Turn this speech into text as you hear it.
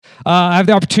I have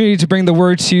the opportunity to bring the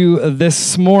word to you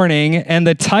this morning, and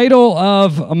the title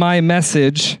of my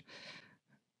message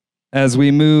as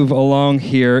we move along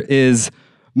here is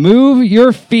Move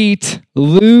Your Feet,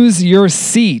 Lose Your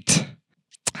Seat.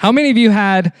 How many of you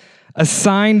had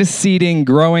assigned seating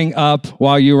growing up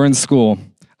while you were in school?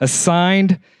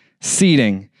 Assigned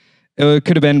seating. It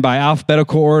could have been by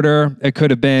alphabetical order. It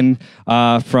could have been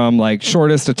from like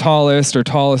shortest to tallest or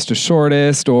tallest to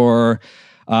shortest, or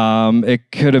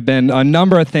it could have been a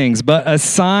number of things, but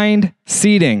assigned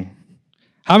seating.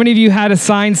 How many of you had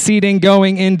assigned seating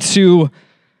going into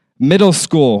middle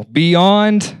school,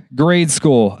 beyond grade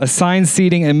school, assigned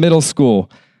seating in middle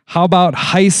school? How about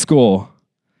high school?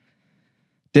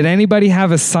 Did anybody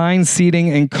have assigned seating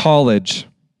in college?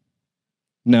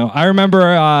 No. I remember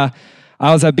I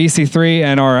was at BC3,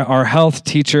 and our health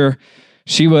teacher,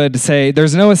 she would say,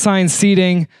 there's no assigned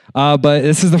seating, but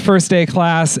this is the first day of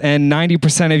class, and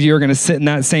 90% of you are going to sit in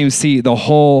that same seat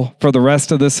for the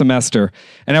rest of the semester.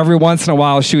 And every once in a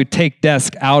while, she would take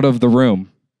desk out of the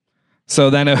room. So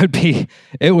then it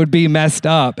would be messed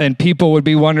up, and people would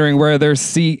be wondering where their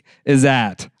seat is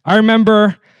at. I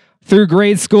remember through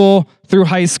grade school, through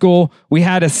high school, we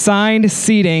had assigned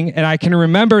seating, and I can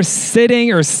remember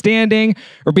sitting or standing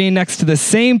or being next to the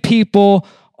same people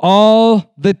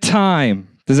all the time.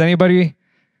 Does anybody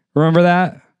remember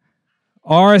that?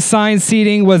 Our assigned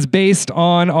seating was based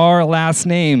on our last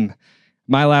name.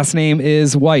 My last name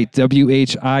is White,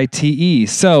 W-H-I-T-E.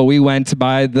 So we went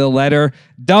by the letter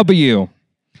W.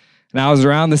 And I was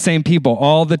around the same people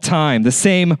all the time, the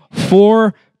same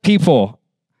 4 people.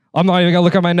 I'm not even going to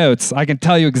look at my notes. I can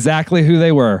tell you exactly who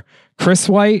they were. Chris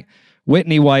White,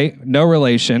 Whitney White, no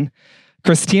relation,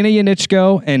 Christina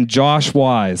Yanichko, and Josh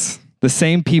Wise. The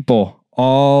same people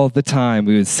all the time.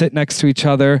 We would sit next to each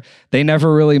other. They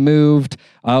never really moved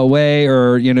away,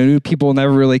 or new people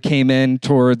never really came in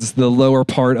towards the lower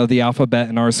part of the alphabet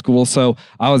in our school. So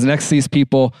I was next to these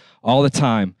people all the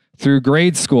time. Through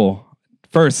grade school,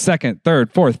 1st, 2nd,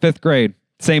 3rd, 4th, 5th grade,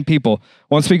 same people.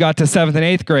 Once we got to 7th and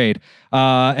 8th grade,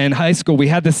 in high school, we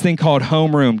had this thing called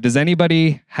homeroom. Does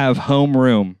anybody have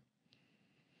homeroom?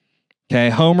 Okay,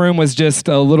 homeroom was just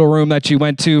a little room that you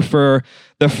went to for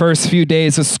the first few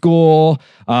days of school,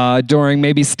 during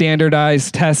maybe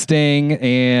standardized testing,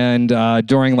 and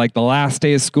during like the last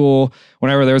day of school,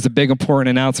 whenever there was a big important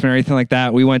announcement or anything like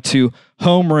that, we went to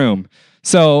homeroom.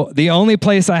 So the only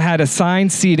place I had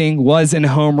assigned seating was in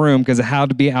homeroom because it had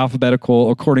to be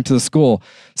alphabetical according to the school.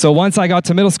 So once I got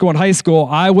to middle school and high school,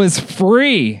 I was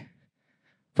free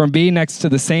from being next to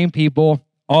the same people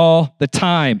all the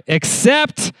time,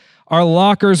 except our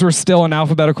lockers were still in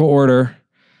alphabetical order.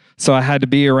 So I had to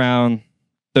be around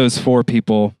those 4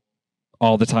 people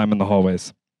all the time in the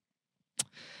hallways.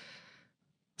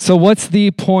 So what's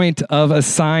the point of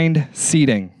assigned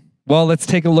seating? Well, let's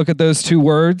take a look at those 2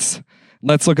 words.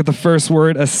 Let's look at the first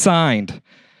word, assigned.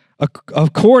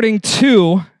 According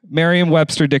to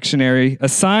Merriam-Webster Dictionary,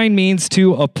 assign means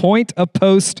to appoint a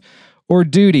post or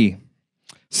duty.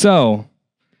 So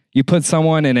you put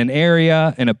someone in an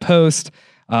area, in a post,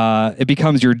 it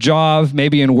becomes your job.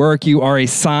 Maybe in work, you are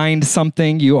assigned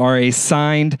something. You are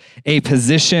assigned a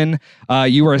position.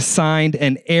 You are assigned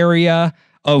an area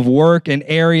of work, an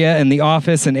area in the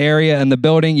office, an area in the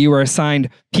building. You are assigned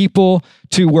people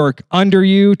to work under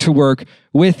you, to work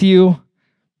with you.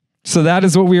 So that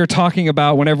is what we are talking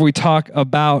about whenever we talk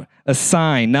about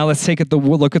assign. Now let's take a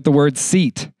look at the word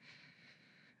seat.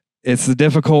 It's a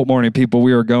difficult morning, people.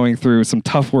 We are going through some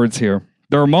tough words here.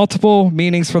 There are multiple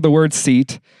meanings for the word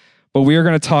seat, but we are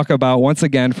going to talk about, once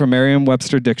again, from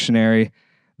Merriam-Webster Dictionary,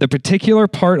 the particular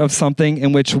part of something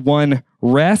in which one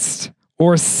rests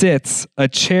or sits, a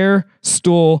chair,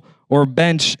 stool, or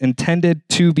bench intended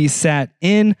to be sat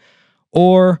in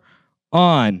or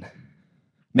on.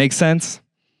 Make sense?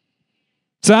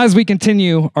 So as we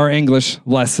continue our English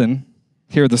lesson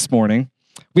here this morning,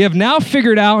 we have now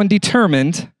figured out and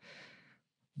determined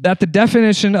that the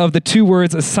definition of the 2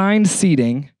 words assigned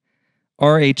seating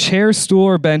are a chair, stool,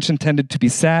 or bench intended to be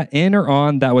sat in or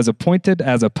on that was appointed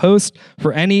as a post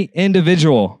for any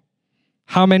individual.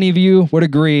 How many of you would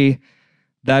agree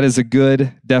that is a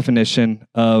good definition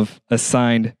of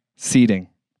assigned seating?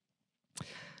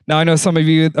 Now, I know some of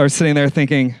you are sitting there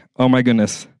thinking, oh my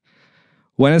goodness,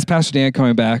 when is Pastor Dan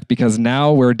coming back? Because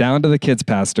now we're down to the kids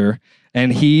pastor,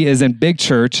 and he is in big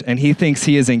church, and he thinks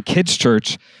he is in kids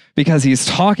church because he's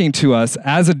talking to us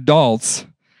as adults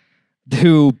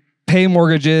who pay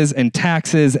mortgages and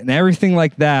taxes and everything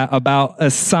like that about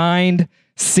assigned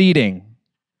seating.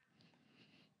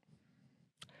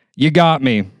 You got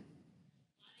me.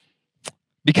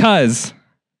 Because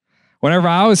whenever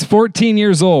I was 14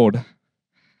 years old,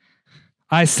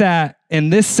 I sat in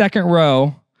this second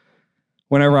row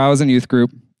whenever I was in youth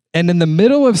group. And in the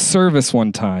middle of service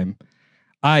one time,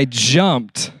 I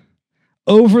jumped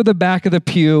over the back of the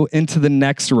pew into the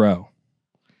next row.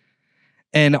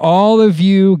 And all of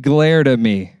you glared at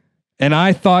me. And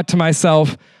I thought to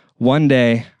myself, one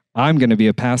day I'm going to be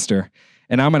a pastor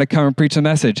and I'm going to come and preach a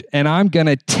message and I'm going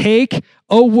to take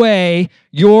away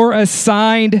your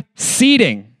assigned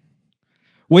seating,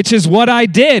 which is what I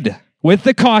did with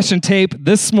the caution tape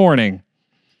this morning.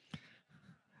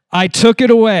 I took it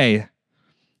away.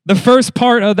 The first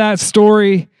part of that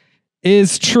story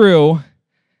is true.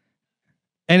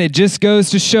 And it just goes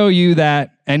to show you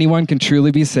that anyone can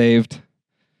truly be saved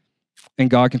and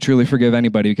God can truly forgive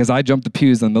anybody, because I jumped the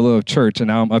pews in the middle of church and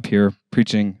now I'm up here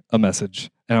preaching a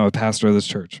message and I'm a pastor of this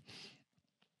church.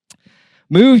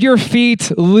 Move your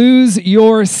feet, lose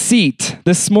your seat.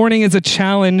 This morning is a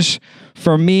challenge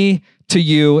from me to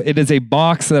you. It is a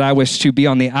box that I wish to be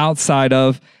on the outside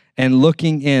of and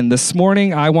looking in. This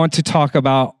morning, I want to talk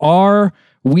about, are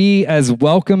we as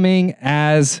welcoming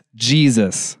as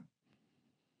Jesus?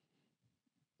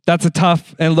 That's a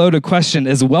tough and loaded question.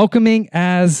 Is welcoming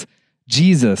as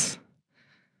Jesus?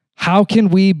 How can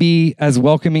we be as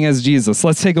welcoming as Jesus?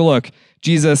 Let's take a look.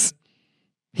 Jesus,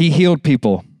 he healed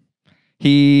people.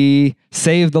 He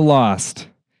saved the lost.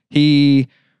 He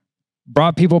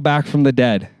brought people back from the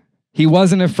dead. He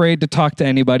wasn't afraid to talk to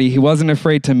anybody. He wasn't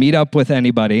afraid to meet up with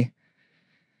anybody.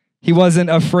 He wasn't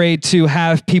afraid to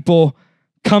have people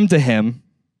come to him.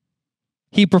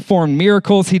 He performed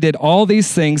miracles. He did all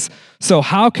these things. So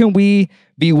how can we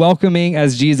be welcoming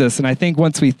as Jesus? And I think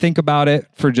once we think about it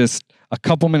for just a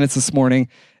couple minutes this morning,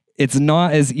 it's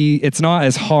not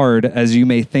as hard as you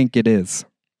may think it is.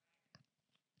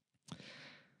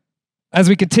 As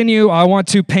we continue, I want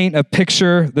to paint a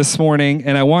picture this morning,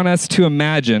 and I want us to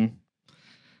imagine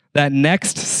that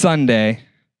next Sunday,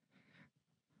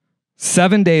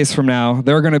 7 days from now,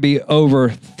 there are going to be over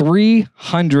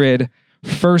 300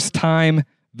 first-time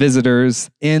visitors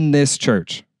in this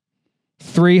church.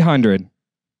 300,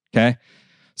 okay?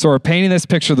 So we're painting this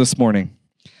picture this morning.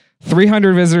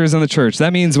 300 visitors in the church.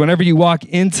 That means whenever you walk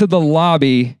into the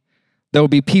lobby, there will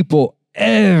be people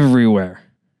everywhere.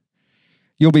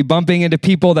 You'll be bumping into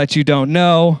people that you don't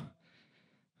know.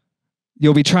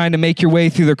 You'll be trying to make your way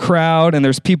through the crowd, and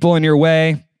there's people in your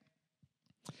way.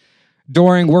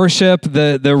 During worship,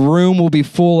 the room will be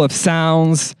full of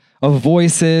sounds, of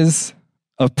voices,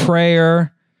 of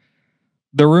prayer.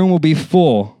 The room will be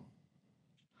full.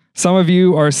 Some of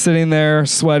you are sitting there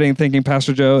sweating, thinking,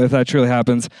 Pastor Joe, if that truly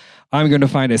happens, I'm going to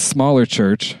find a smaller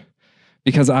church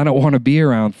because I don't want to be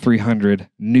around 300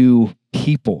 new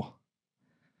people.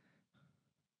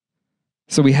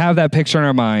 So we have that picture in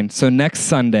our mind. So next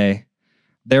Sunday,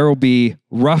 there will be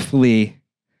roughly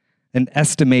an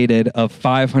estimated of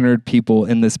 500 people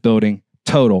in this building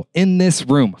total. In this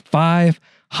room,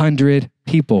 500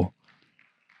 people.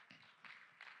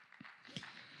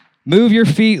 Move your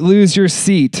feet, lose your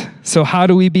seat. So how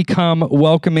do we become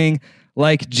welcoming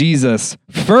like Jesus?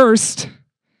 First,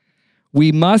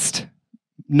 we must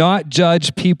not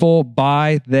judge people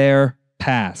by their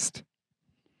past.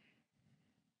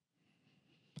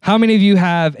 How many of you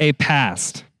have a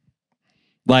past?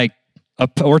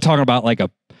 We're talking about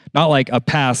not like a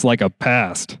past, like a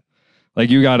past. Like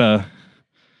you got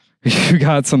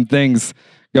some things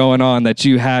going on that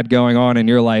you had going on in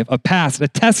your life. A past, a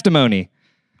testimony.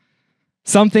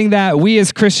 Something that we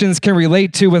as Christians can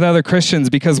relate to with other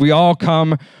Christians because we all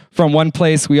come from one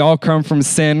place. We all come from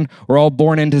sin. We're all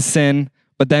born into sin,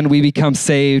 but then we become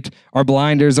saved. Our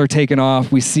blinders are taken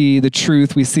off. We see the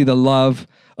truth. We see the love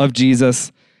of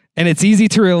Jesus. And it's easy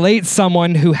to relate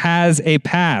someone who has a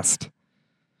past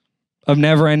of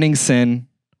never-ending sin,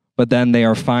 but then they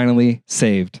are finally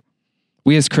saved.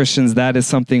 We as Christians, that is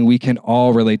something we can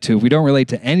all relate to. If we don't relate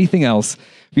to anything else,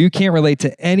 if you can't relate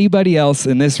to anybody else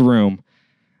in this room,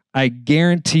 I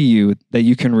guarantee you that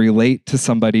you can relate to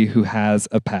somebody who has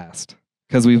a past,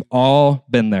 because we've all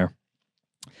been there.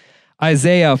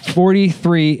 Isaiah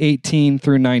 43:18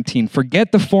 through 19.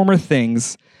 Forget the former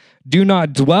things. Do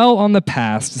not dwell on the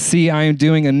past. See, I am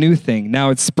doing a new thing. Now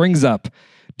it springs up.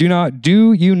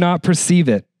 Do you not perceive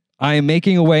it? I am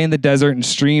making a way in the desert and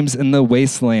streams in the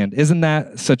wasteland. Isn't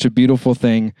that such a beautiful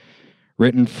thing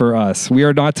written for us? We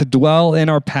are not to dwell in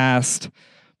our past,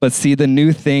 but see the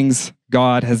new things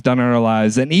God has done in our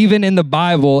lives. And even in the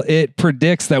Bible, it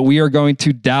predicts that we are going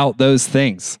to doubt those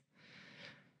things.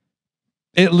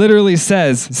 It literally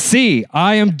says, see,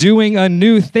 I am doing a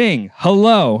new thing.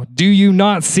 Hello, do you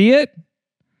not see it?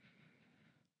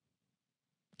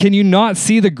 Can you not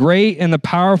see the great and the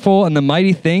powerful and the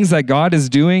mighty things that God is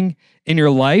doing in your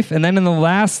life. And then in the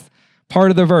last part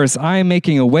of the verse, I am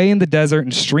making a way in the desert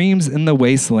and streams in the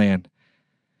wasteland.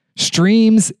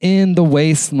 Streams in the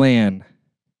wasteland.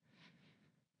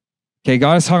 Okay,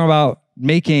 God is talking about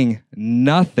making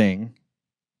nothing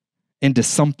into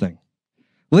something.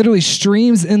 Literally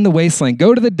streams in the wasteland.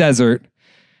 Go to the desert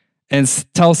and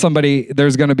tell somebody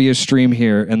there's going to be a stream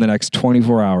here in the next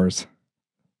 24 hours.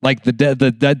 Like the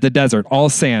desert, all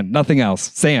sand, nothing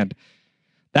else, sand.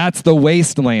 That's the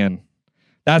wasteland.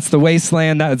 That's the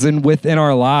wasteland that's within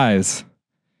our lives.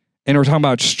 And we're talking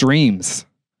about streams.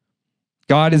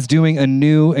 God is doing a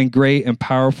new and great and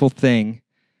powerful thing,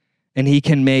 and he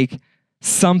can make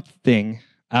something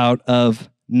out of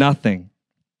nothing.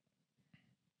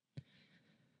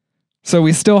 So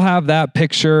we still have that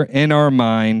picture in our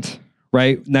mind,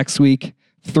 right? Next week,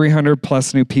 300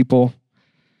 plus new people.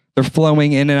 They're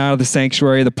flowing in and out of the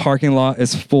sanctuary. The parking lot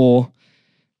is full.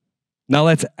 Now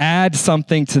let's add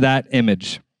something to that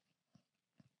image.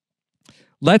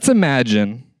 Let's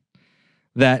imagine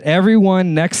that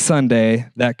everyone next Sunday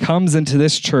that comes into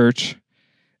this church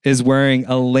is wearing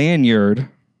a lanyard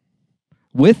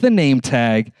with a name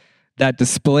tag that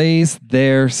displays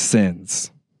their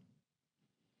sins.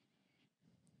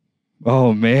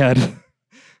 Oh, man.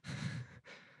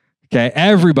 Okay,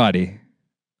 everybody,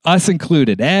 us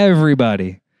included,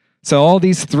 everybody. So all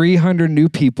these 300 new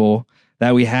people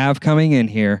that we have coming in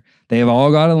here, they have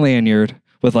all got a lanyard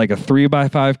with like a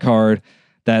 3x5 card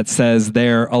that says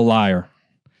they're a liar,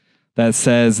 that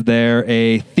says they're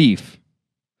a thief,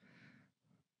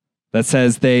 that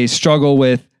says they struggle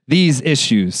with these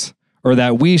issues, or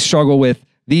that we struggle with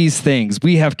these things.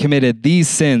 We have committed these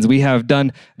sins. We have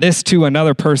done this to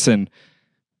another person.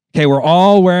 Okay, we're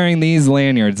all wearing these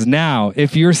lanyards. Now,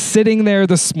 if you're sitting there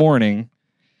this morning,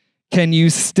 can you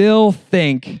still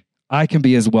think, I can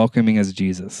be as welcoming as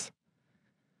Jesus?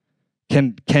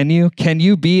 Can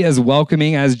you be as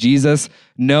welcoming as Jesus,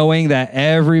 knowing that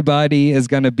everybody is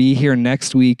going to be here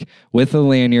next week with a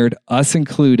lanyard, us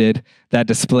included, that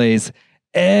displays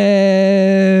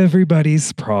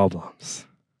everybody's problems?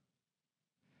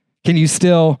 Can you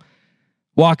still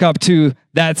walk up to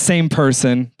that same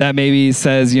person that maybe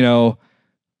says,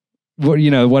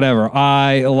 whatever,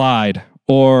 I lied,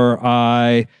 or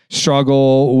I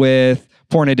struggle with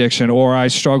porn addiction, or I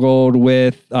struggled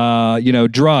with,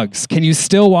 drugs? Can you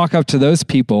still walk up to those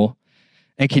people,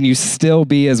 and can you still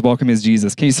be as welcome as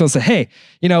Jesus? Can you still say, hey,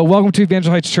 welcome to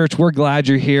Evangel Heights Church. We're glad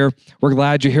you're here. We're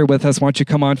glad you're here with us. Why don't you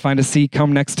come on, find a seat,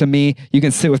 come next to me. You can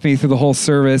sit with me through the whole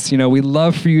service. We'd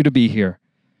love for you to be here.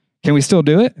 Can we still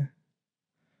do it?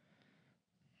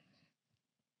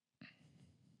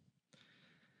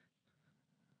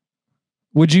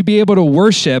 Would you be able to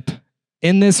worship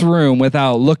in this room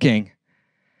without looking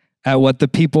at what the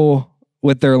people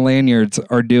with their lanyards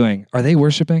are doing? Are they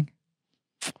worshiping?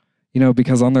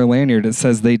 Because on their lanyard it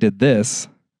says they did this,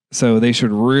 so they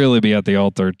should really be at the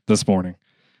altar this morning.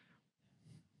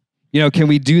 Can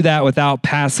we do that without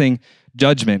passing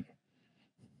judgment?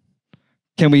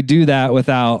 Can we do that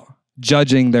without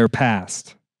judging their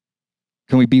past?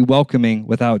 Can we be welcoming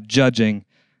without judging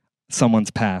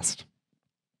someone's past?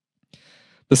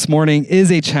 This morning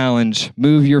is a challenge.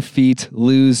 Move your feet,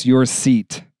 lose your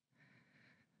seat.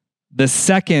 The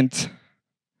second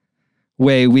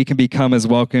way we can become as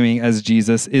welcoming as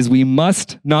Jesus is we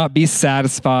must not be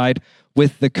satisfied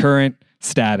with the current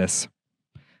status.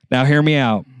 Now, hear me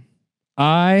out.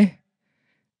 I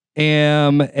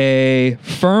am a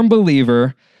firm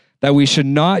believer that we should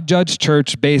not judge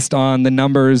church based on the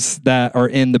numbers that are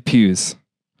in the pews.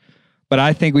 But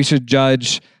I think we should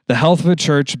judge the health of a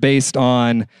church based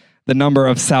on the number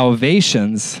of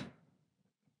salvations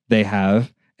they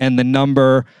have and the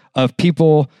number of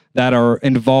people that are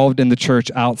involved in the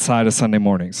church outside of Sunday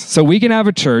mornings. So we can have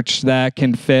a church that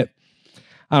can fit,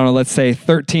 let's say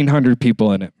 1,300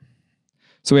 people in it.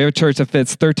 So we have a church that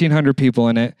fits 1,300 people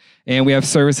in it, and we have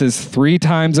services 3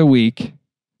 times a week.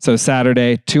 So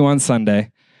Saturday, 2 on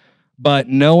Sunday. But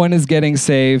no one is getting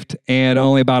saved, and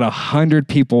only about 100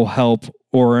 people help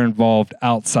or are involved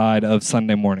outside of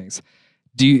Sunday mornings.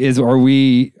 Are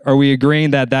we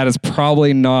agreeing that that is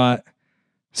probably not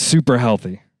super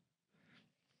healthy?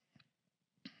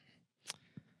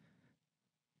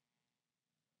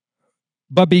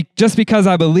 But just because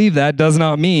I believe that does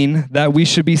not mean that we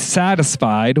should be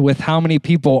satisfied with how many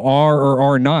people are or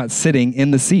are not sitting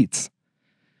in the seats.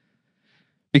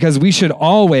 Because we should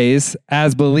always,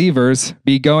 as believers,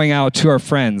 be going out to our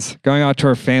friends, going out to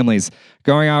our families,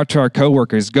 going out to our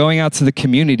coworkers, going out to the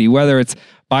community, whether it's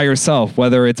by yourself,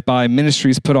 whether it's by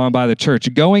ministries put on by the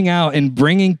church, going out and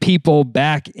bringing people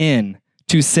back in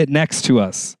to sit next to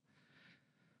us.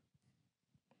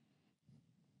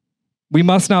 We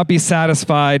must not be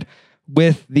satisfied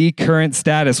with the current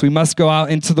status. We must go out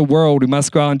into the world. We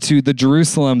must go out into the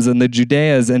Jerusalems and the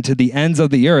Judeas and to the ends of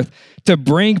the earth to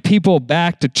bring people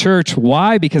back to church.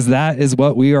 Why? Because that is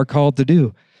what we are called to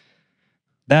do.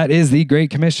 That is the Great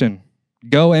Commission.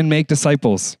 Go and make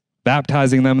disciples,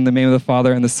 baptizing them in the name of the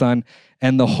Father and the Son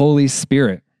and the Holy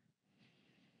Spirit.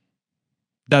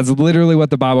 That's literally what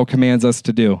the Bible commands us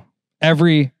to do.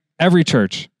 Every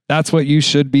church, that's what you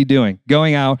should be doing.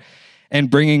 Going out and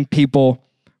bringing people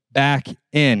back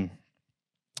in.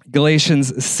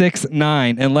 Galatians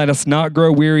 6:9, and let us not grow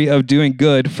weary of doing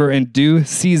good, for in due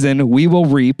season we will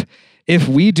reap if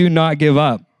we do not give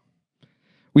up.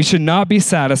 We should not be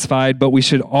satisfied, but we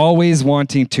should always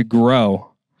wanting to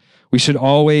grow. We should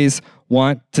always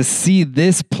want to see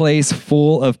this place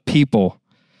full of people.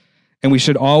 And we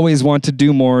should always want to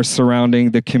do more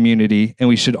surrounding the community, and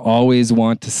we should always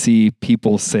want to see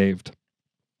people saved.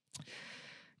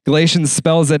 Galatians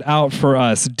spells it out for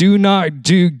us. Do not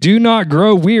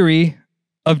grow weary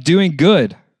of doing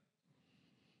good.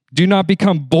 Do not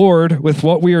become bored with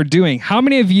what we are doing. How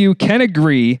many of you can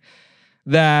agree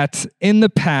that in the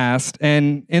past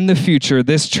and in the future,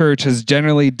 this church has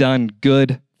generally done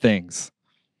good things?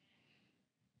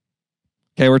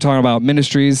 Okay, we're talking about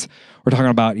ministries. We're talking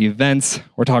about events.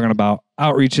 We're talking about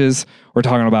outreaches. We're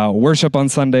talking about worship on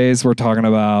Sundays. We're talking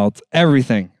about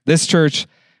everything. This church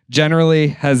generally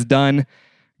has done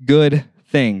good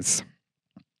things.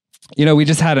 You know, we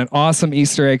just had an awesome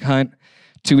Easter egg hunt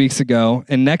 2 weeks ago,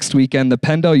 and next weekend, the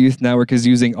Pendle Youth Network is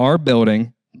using our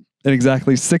building in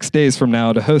exactly 6 days from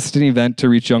now to host an event to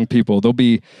reach young people. There'll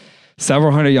be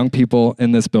several hundred young people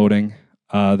in this building.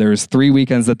 There's 3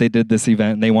 weekends that they did this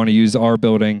event, and they want to use our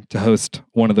building to host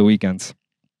one of the weekends.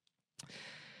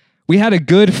 We had a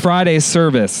Good Friday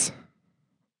service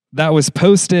that was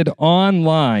posted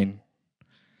online.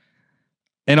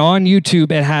 And on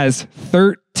YouTube, it has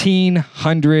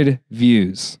 1,300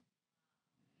 views.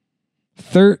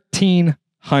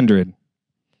 1,300.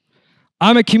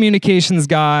 I'm a communications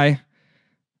guy.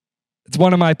 It's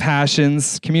one of my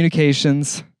passions,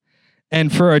 communications.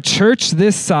 And for a church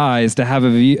this size to have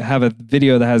a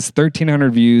video that has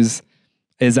 1,300 views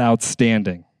is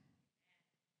outstanding.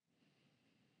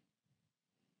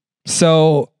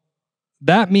 So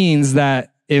that means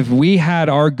that if we had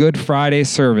our Good Friday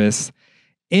service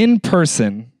in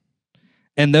person,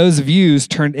 and those views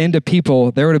turned into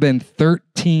people, there would have been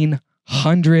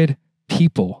 1,300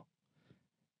 people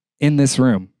in this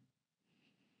room.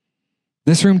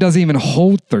 This room doesn't even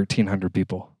hold 1,300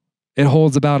 people. It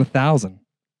holds about 1,000.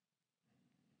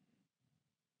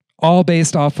 All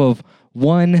based off of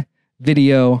one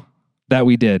video that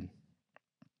we did.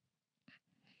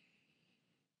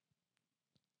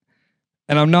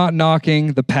 And I'm not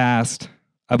knocking the past.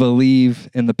 I believe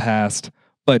in the past.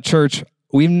 But church,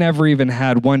 we've never even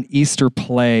had one Easter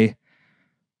play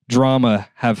drama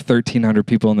have 1,300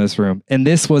 people in this room. And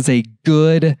this was a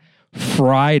Good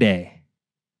Friday.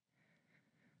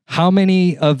 How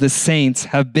many of the saints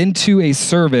have been to a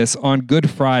service on Good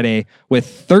Friday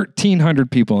with 1,300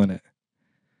 people in it?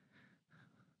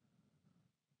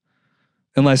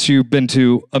 Unless you've been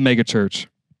to a mega church.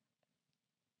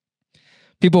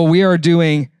 People, we are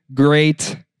doing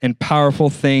great and powerful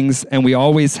things, and we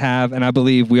always have, and I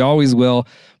believe we always will.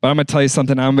 But I'm going to tell you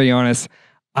something. I'm going to be honest.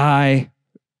 I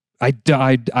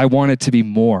want it to be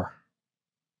more.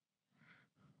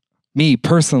 Me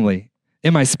personally,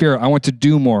 in my spirit, I want to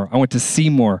do more. I want to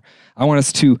see more. I want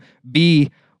us to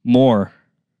be more.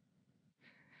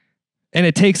 And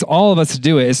it takes all of us to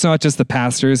do it. It's not just the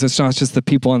pastors. It's not just the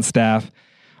people on staff.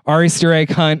 Our Easter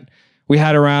egg hunt, we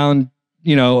had around, a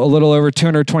little over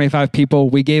 225 people.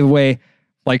 We gave away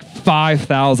like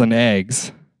 5,000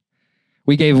 eggs.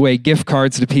 We gave away gift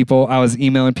cards to people. I was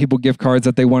emailing people gift cards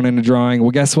that they wanted in a drawing. Well,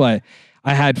 guess what?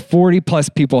 I had 40 plus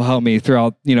people help me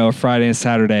throughout, a Friday and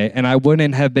Saturday, and I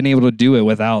wouldn't have been able to do it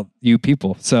without you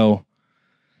people. So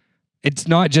it's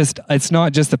not just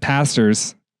the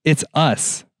pastors, it's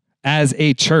us as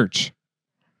a church.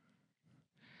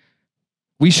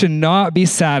 We should not be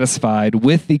satisfied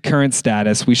with the current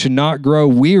status. We should not grow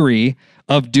weary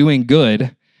of doing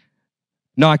good,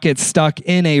 not get stuck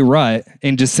in a rut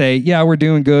and just say, yeah, we're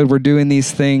doing good. We're doing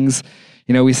these things.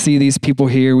 We see these people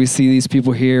here. We see these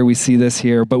people here. We see this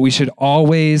here. But we should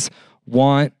always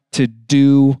want to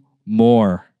do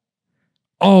more.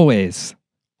 Always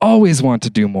want to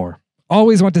do more.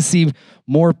 Always want to see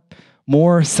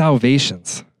more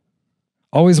salvations.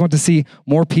 Always want to see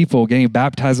more people getting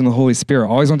baptized in the Holy Spirit.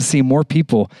 Always want to see more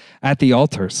people at the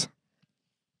altars.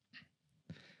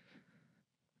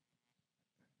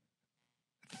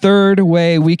 third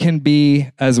way we can be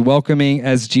as welcoming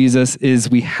as Jesus is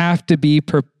we have to be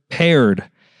prepared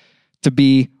to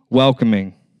be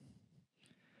welcoming.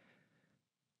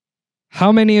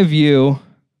 How many of you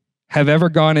have ever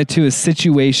gone into a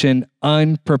situation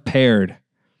unprepared?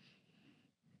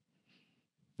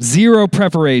 Zero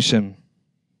preparation.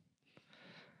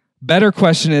 Better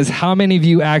question is, how many of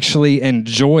you actually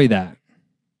enjoy that?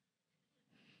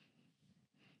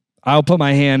 I'll put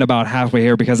my hand about halfway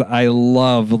here because I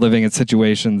love living in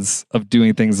situations of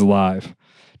doing things live.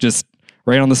 Just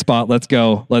right on the spot, let's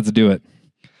go, let's do it.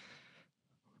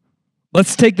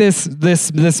 Let's take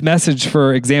this message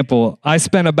for example. I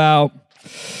spent about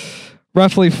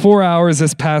roughly 4 hours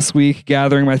this past week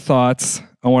gathering my thoughts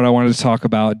on what I wanted to talk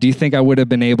about. Do you think I would have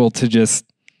been able to just,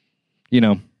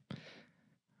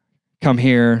 come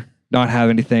here, not have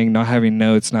anything, not having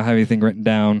notes, not have anything written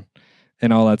down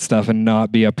and all that stuff and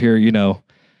not be up here,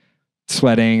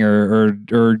 sweating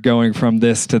or going from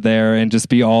this to there and just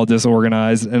be all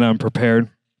disorganized and unprepared?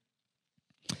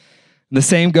 The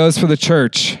same goes for the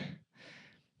church.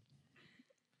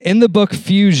 In the book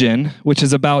Fusion, which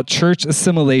is about church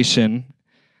assimilation,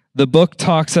 the book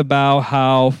talks about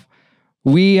how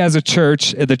we as a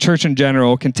church, the church in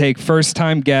general, can take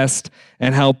first-time guests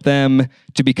and help them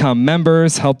to become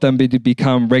members, help them to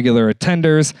become regular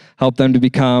attenders, help them to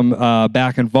become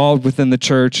back involved within the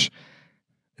church.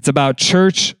 It's about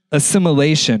church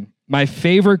assimilation. My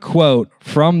favorite quote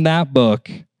from that book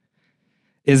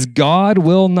is, God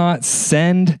will not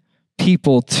send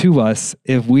people to us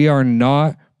if we are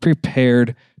not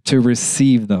prepared to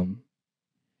receive them.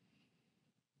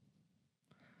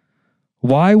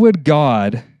 Why would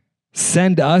God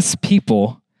send us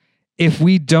people if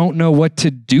we don't know what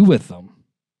to do with them?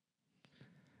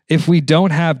 If we don't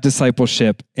have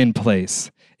discipleship in place?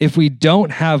 If we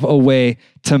don't have a way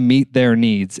to meet their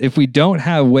needs? If we don't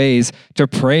have ways to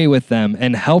pray with them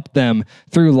and help them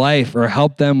through life or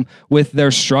help them with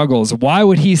their struggles? Why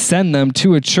would he send them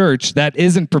to a church that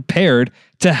isn't prepared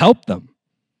to help them?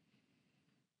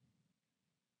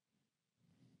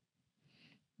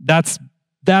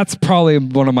 That's probably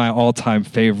one of my all-time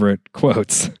favorite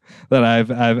quotes that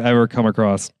I've ever come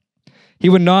across. He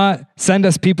would not send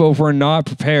us people if we're not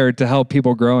prepared to help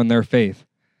people grow in their faith.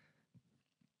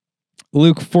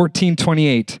 Luke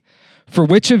 14:28. For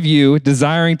which of you,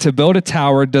 desiring to build a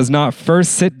tower, does not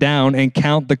first sit down and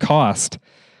count the cost,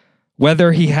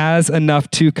 whether he has enough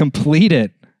to complete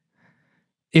it?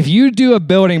 If you do a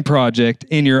building project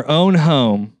in your own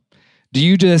home, do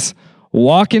you just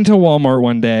walk into Walmart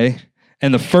one day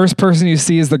and the first person you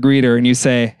see is the greeter and you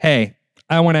say, hey,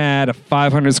 I want to add a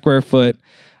 500 square foot,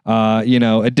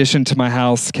 addition to my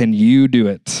house. Can you do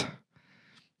it?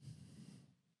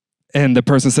 And the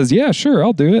person says, yeah, sure,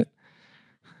 I'll do it.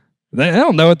 They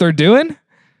don't know what they're doing.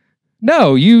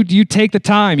 No, you take the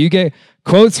time. You get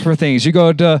quotes for things. You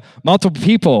go to multiple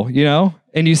people,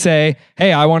 and you say,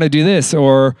 hey, I want to do this,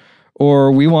 or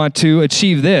we want to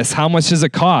achieve this. How much does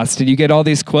it cost? And you get all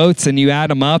these quotes and you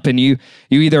add them up and you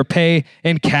either pay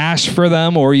in cash for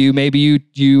them or you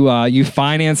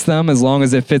finance them as long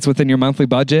as it fits within your monthly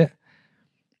budget.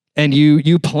 And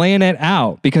you plan it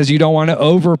out because you don't want to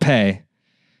overpay.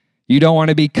 You don't want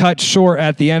to be cut short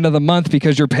at the end of the month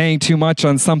because you're paying too much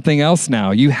on something else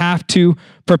now. You have to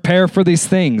prepare for these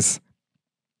things.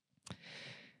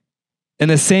 And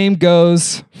the same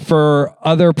goes for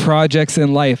other projects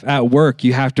in life. At work,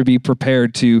 you have to be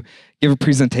prepared to give a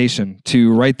presentation,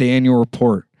 to write the annual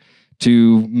report,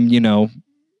 to,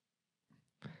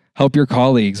 help your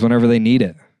colleagues whenever they need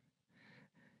it.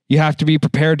 You have to be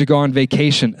prepared to go on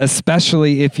vacation,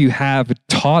 especially if you have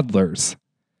toddlers,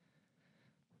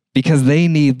 because they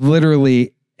need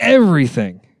literally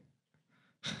everything.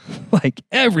 Like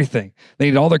everything. They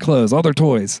need all their clothes, all their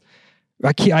toys.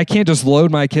 I can't just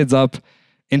load my kids up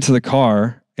into the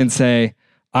car and say,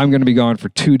 I'm going to be gone for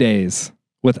 2 days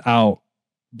without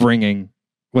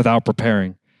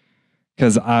preparing,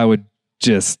 because I would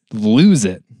just lose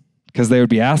it because they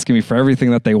would be asking me for everything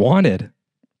that they wanted.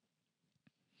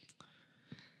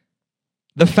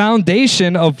 The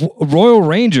foundation of Royal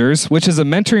Rangers, which is a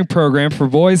mentoring program for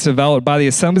boys developed by the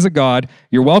Assemblies of God,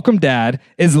 Your Welcome Dad,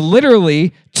 is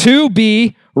literally to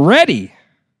be ready.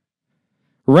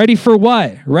 Ready for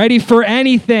what? Ready for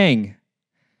anything.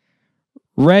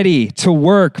 Ready to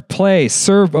work, play,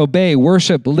 serve, obey,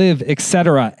 worship, live,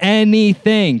 etc.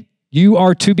 Anything. You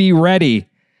are to be ready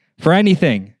for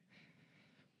anything.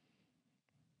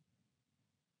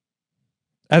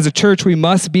 As a church, we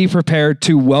must be prepared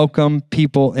to welcome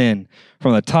people in.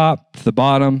 From the top to the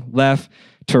bottom, left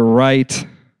to right.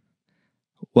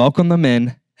 Welcome them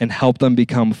in and help them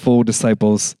become full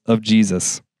disciples of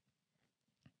Jesus.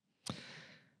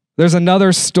 There's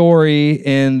another story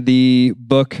in the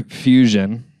book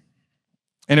Fusion,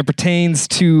 and it pertains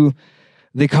to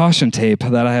the caution tape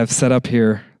that I have set up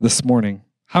here this morning.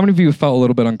 How many of you felt a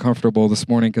little bit uncomfortable this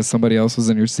morning because somebody else was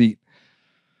in your seat?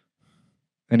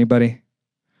 Anybody?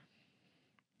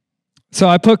 So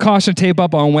I put caution tape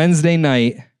up on Wednesday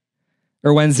night,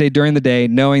 or Wednesday during the day,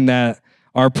 knowing that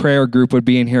our prayer group would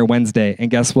be in here Wednesday. And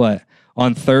guess what?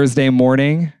 On Thursday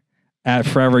morning at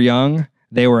Forever Young,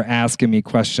 they were asking me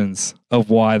questions of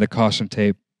why the caution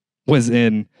tape was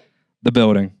in the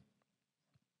building.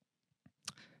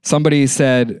 Somebody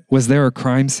said, was there a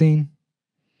crime scene?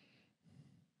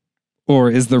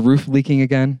 Or is the roof leaking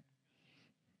again?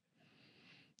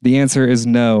 The answer is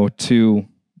no to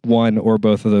one or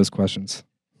both of those questions.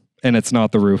 And it's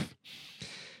not the roof.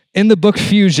 In the book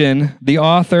Fusion, the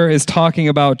author is talking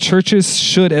about churches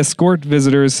should escort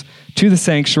visitors to the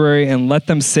sanctuary and let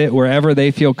them sit wherever they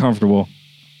feel comfortable.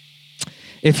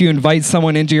 If you invite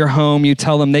someone into your home, you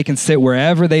tell them they can sit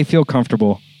wherever they feel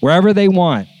comfortable, wherever they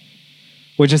want,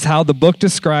 which is how the book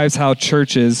describes how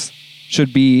churches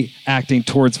should be acting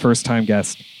towards first-time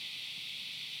guests.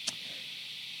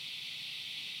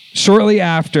 Shortly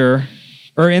after,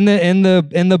 or in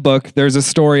the book, there's a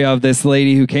story of this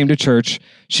lady who came to church.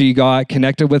 She got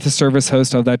connected with the service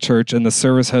host of that church, and the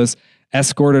service host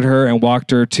escorted her and walked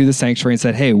her to the sanctuary and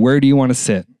said, "Hey, where do you want to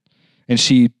sit?" And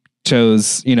she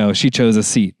chose a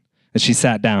seat, and she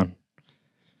sat down.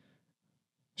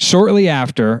 Shortly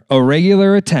after, a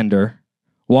regular attender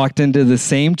walked into the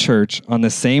same church on the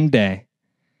same day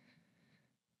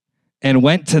and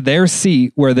went to their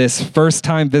seat where this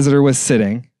first-time visitor was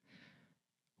sitting,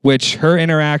 which her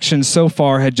interaction so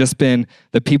far had just been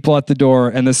the people at the door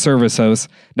and the service host.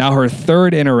 Now her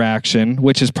third interaction,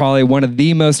 which is probably one of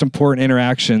the most important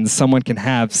interactions someone can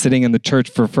have sitting in the church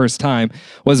for the first time,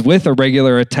 was with a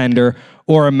regular attender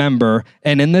or a member.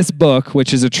 And in this book,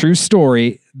 which is a true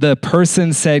story, the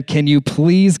person said, "Can you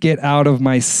please get out of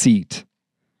my seat?"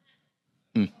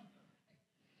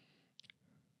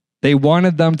 They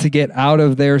wanted them to get out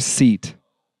of their seat.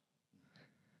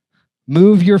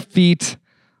 Move your feet.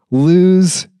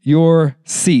 Lose your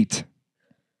seat.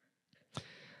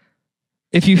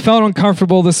 If you felt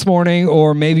uncomfortable this morning,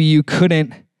 or maybe you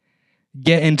couldn't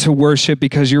get into worship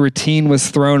because your routine was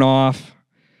thrown off,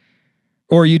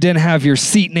 or you didn't have your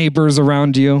seat neighbors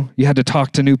around you, you had to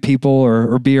talk to new people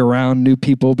or be around new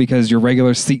people because your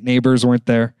regular seat neighbors weren't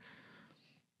there,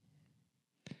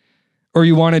 or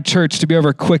you wanted church to be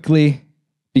over quickly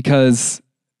because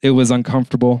it was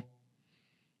uncomfortable.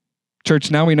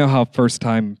 Church, now we know how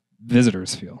first-time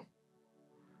visitors feel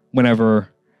whenever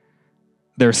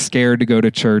they're scared to go to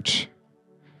church.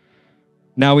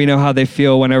 Now we know how they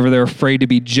feel whenever they're afraid to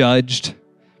be judged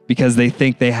because they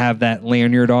think they have that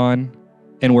lanyard on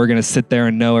and we're going to sit there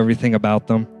and know everything about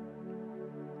them.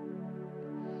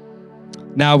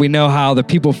 Now we know how the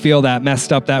people feel that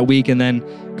messed up that week and then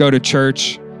go to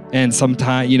church, and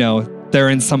sometimes, they're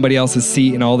in somebody else's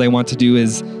seat and all they want to do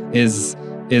is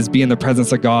be in the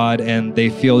presence of God, and they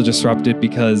feel disrupted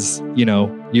because,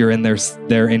 they're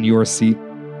in your seat.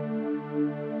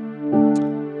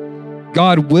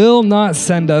 God will not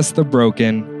send us the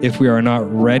broken if we are not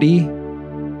ready,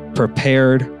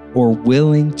 prepared, or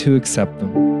willing to accept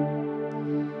them.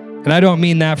 And I don't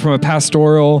mean that from a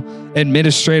pastoral,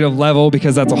 administrative level,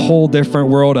 because that's a whole different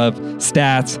world of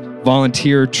stats,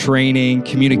 volunteer training,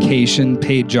 communication,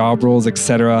 paid job roles,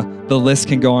 etc. The list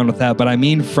can go on with that, but I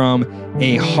mean from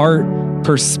a heart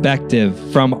perspective,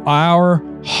 from our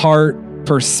heart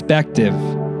perspective.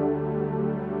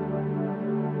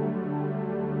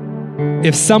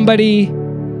 If somebody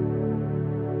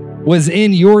was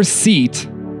in your seat,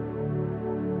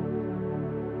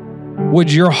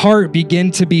 would your heart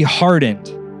begin to be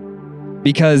hardened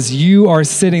because you are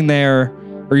sitting there,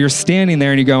 or you're standing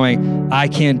there and you're going, "I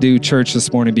can't do church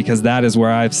this morning because that is where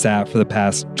I've sat for the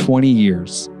past 20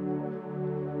 years.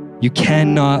 You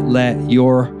cannot let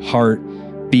your heart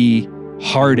be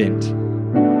hardened,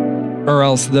 or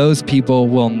else those people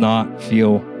will not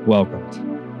feel welcomed.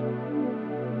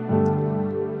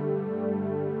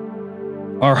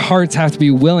 Our hearts have to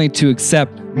be willing to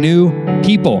accept new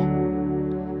people.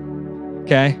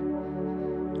 Okay?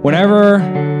 Whenever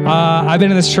I've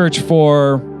been in this church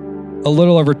for a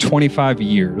little over 25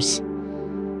 years.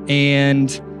 And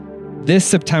this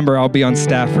September, I'll be on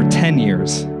staff for 10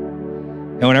 years.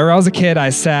 And whenever I was a kid,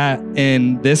 I sat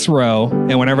in this row.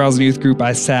 And whenever I was in youth group,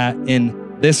 I sat in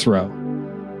this row.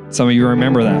 Some of you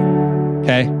remember that,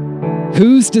 okay?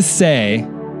 Who's to say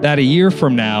that a year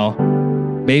from now,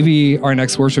 maybe our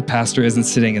next worship pastor isn't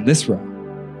sitting in this row?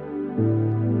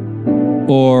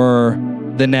 Or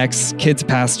the next kids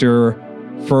pastor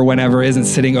for whenever isn't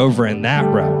sitting over in that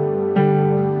row.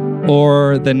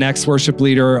 Or the next worship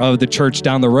leader of the church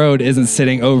down the road isn't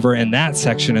sitting over in that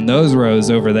section in those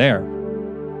rows over there.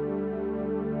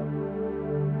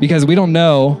 Because we don't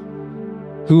know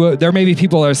who, there may be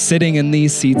people that are sitting in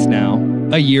these seats now,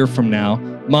 a year from now,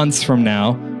 months from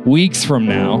now, weeks from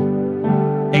now,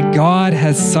 and God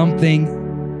has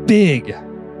something big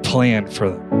planned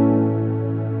for them.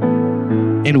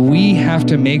 And we have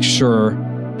to make sure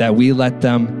that we let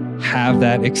them have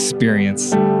that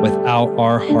experience without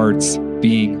our hearts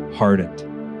being hardened.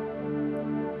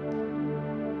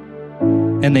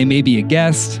 And they may be a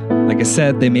guest. Like I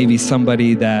said, they may be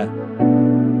somebody that,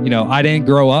 I didn't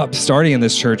grow up starting in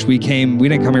this church. We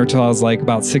didn't come here until I was like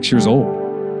about 6 years old.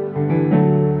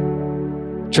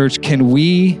 Church,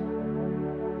 we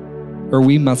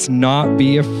must not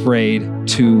be afraid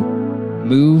to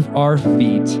move our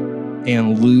feet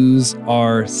and lose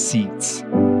our seats.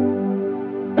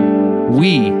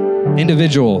 We,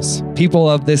 individuals, people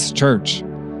of this church,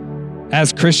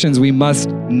 as Christians, we must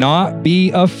not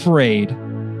be afraid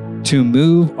to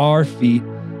move our feet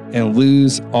and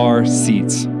lose our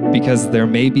seats, because there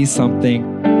may be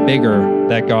something bigger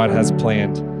that God has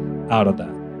planned out of that.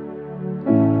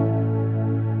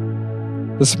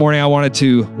 This morning, I wanted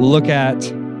to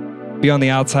be on the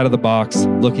outside of the box,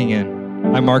 looking in.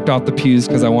 I marked off the pews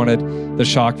because I wanted the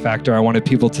shock factor. I wanted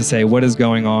people to say, what is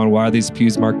going on? Why are these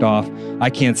pews marked off? I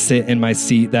can't sit in my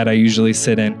seat that I usually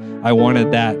sit in. I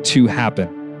wanted that to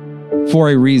happen for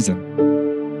a reason.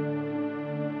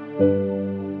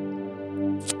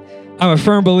 I'm a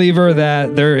firm believer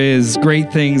that there is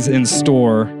great things in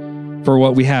store for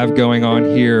what we have going on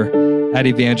here at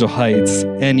Evangel Heights.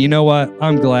 And you know what?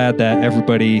 I'm glad that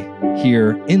everybody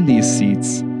here in these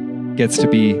seats gets to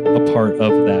be a part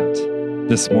of that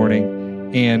this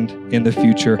morning and in the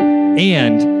future.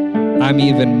 And I'm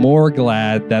even more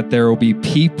glad that there will be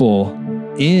people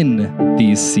in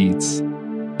these seats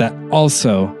that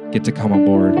also get to come on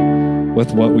board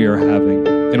with what we are having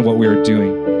and what we are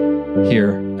doing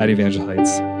here at Evangel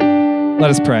Heights. Let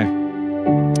us pray.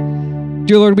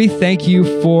 Dear Lord, we thank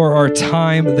you for our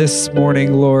time this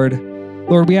morning, Lord.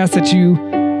 Lord, we ask that you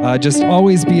just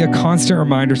always be a constant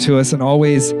reminder to us and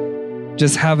always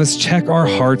just have us check our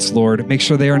hearts, Lord. Make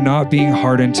sure they are not being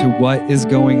hardened to what is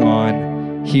going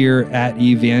on here at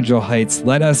Evangel Heights.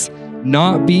 Let us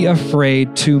not be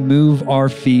afraid to move our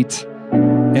feet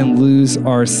and lose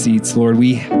our seats, Lord.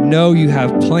 We know you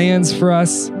have plans for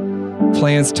us,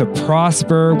 plans to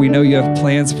prosper. We know you have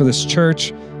plans for this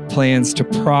church, plans to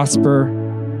prosper,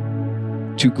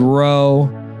 to grow,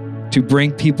 to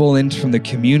bring people in from the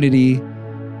community,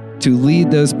 to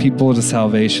lead those people to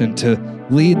salvation, to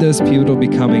lead those people to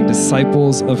becoming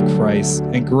disciples of Christ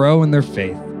and grow in their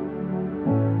faith.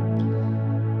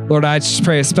 Lord, I just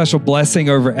pray a special blessing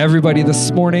over everybody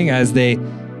this morning as they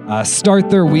start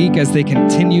their week, as they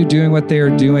continue doing what they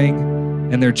are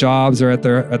doing in their jobs or at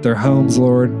their homes,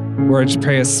 Lord. Lord, I just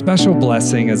pray a special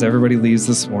blessing as everybody leaves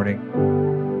this morning.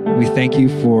 We thank you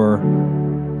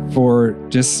for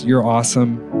just your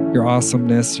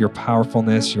awesomeness, your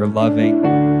powerfulness, your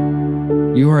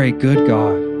loving. You are a good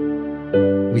God.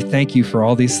 We thank you for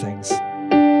all these things.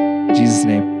 In Jesus'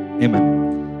 name,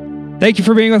 amen. Thank you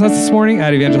for being with us this morning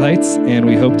at Evangel Heights, and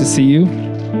we hope to see you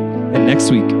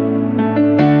next week.